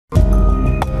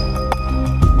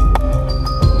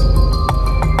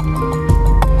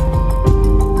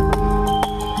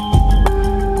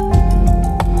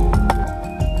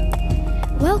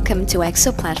welcome to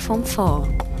eXo Platform 4.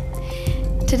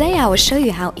 Today I will show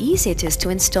you how easy it is to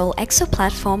install eXo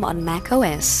Platform on Mac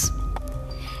OS.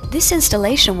 This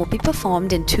installation will be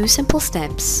performed in two simple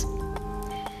steps.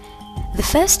 The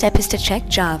first step is to check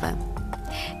Java.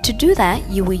 To do that,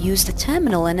 you will use the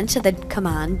terminal and enter the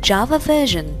command Java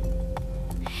version.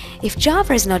 If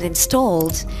Java is not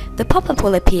installed, the pop-up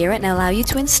will appear and allow you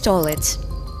to install it.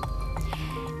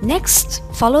 Next,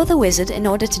 follow the wizard in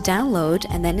order to download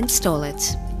and then install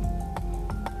it.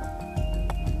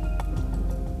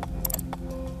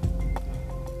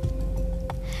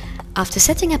 After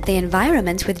setting up the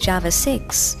environment with Java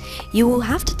 6, you will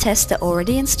have to test the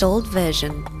already installed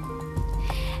version.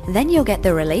 Then you'll get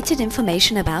the related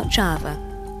information about Java.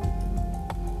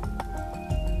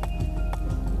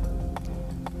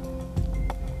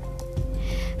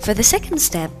 For the second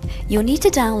step, you'll need to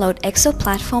download eXo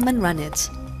Platform and run it.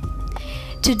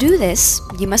 To do this,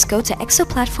 you must go to eXo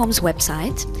Platform's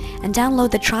website and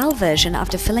download the trial version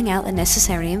after filling out the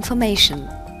necessary information.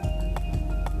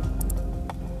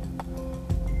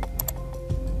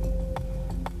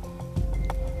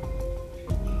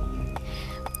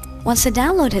 Once the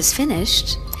download has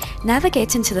finished,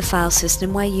 navigate into the file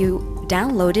system where you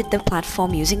downloaded the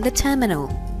platform using the terminal.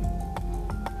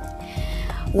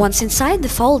 Once inside the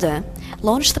folder,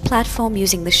 launch the platform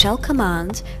using the shell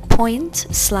command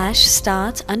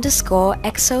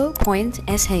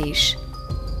point/start_exo.sh.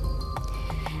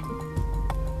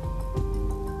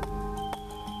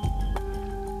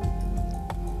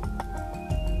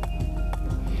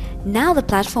 Now the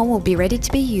platform will be ready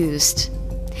to be used.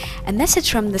 A message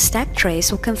from the stack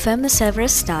trace will confirm the server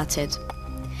has started.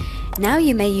 Now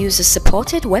you may use a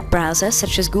supported web browser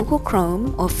such as Google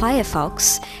Chrome or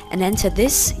Firefox and enter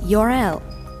this URL,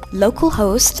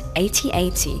 localhost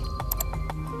 8080.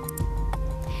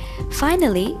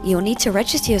 Finally, you'll need to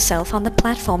register yourself on the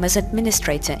platform as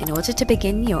administrator in order to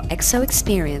begin your eXo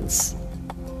experience.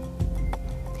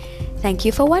 Thank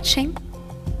you for watching.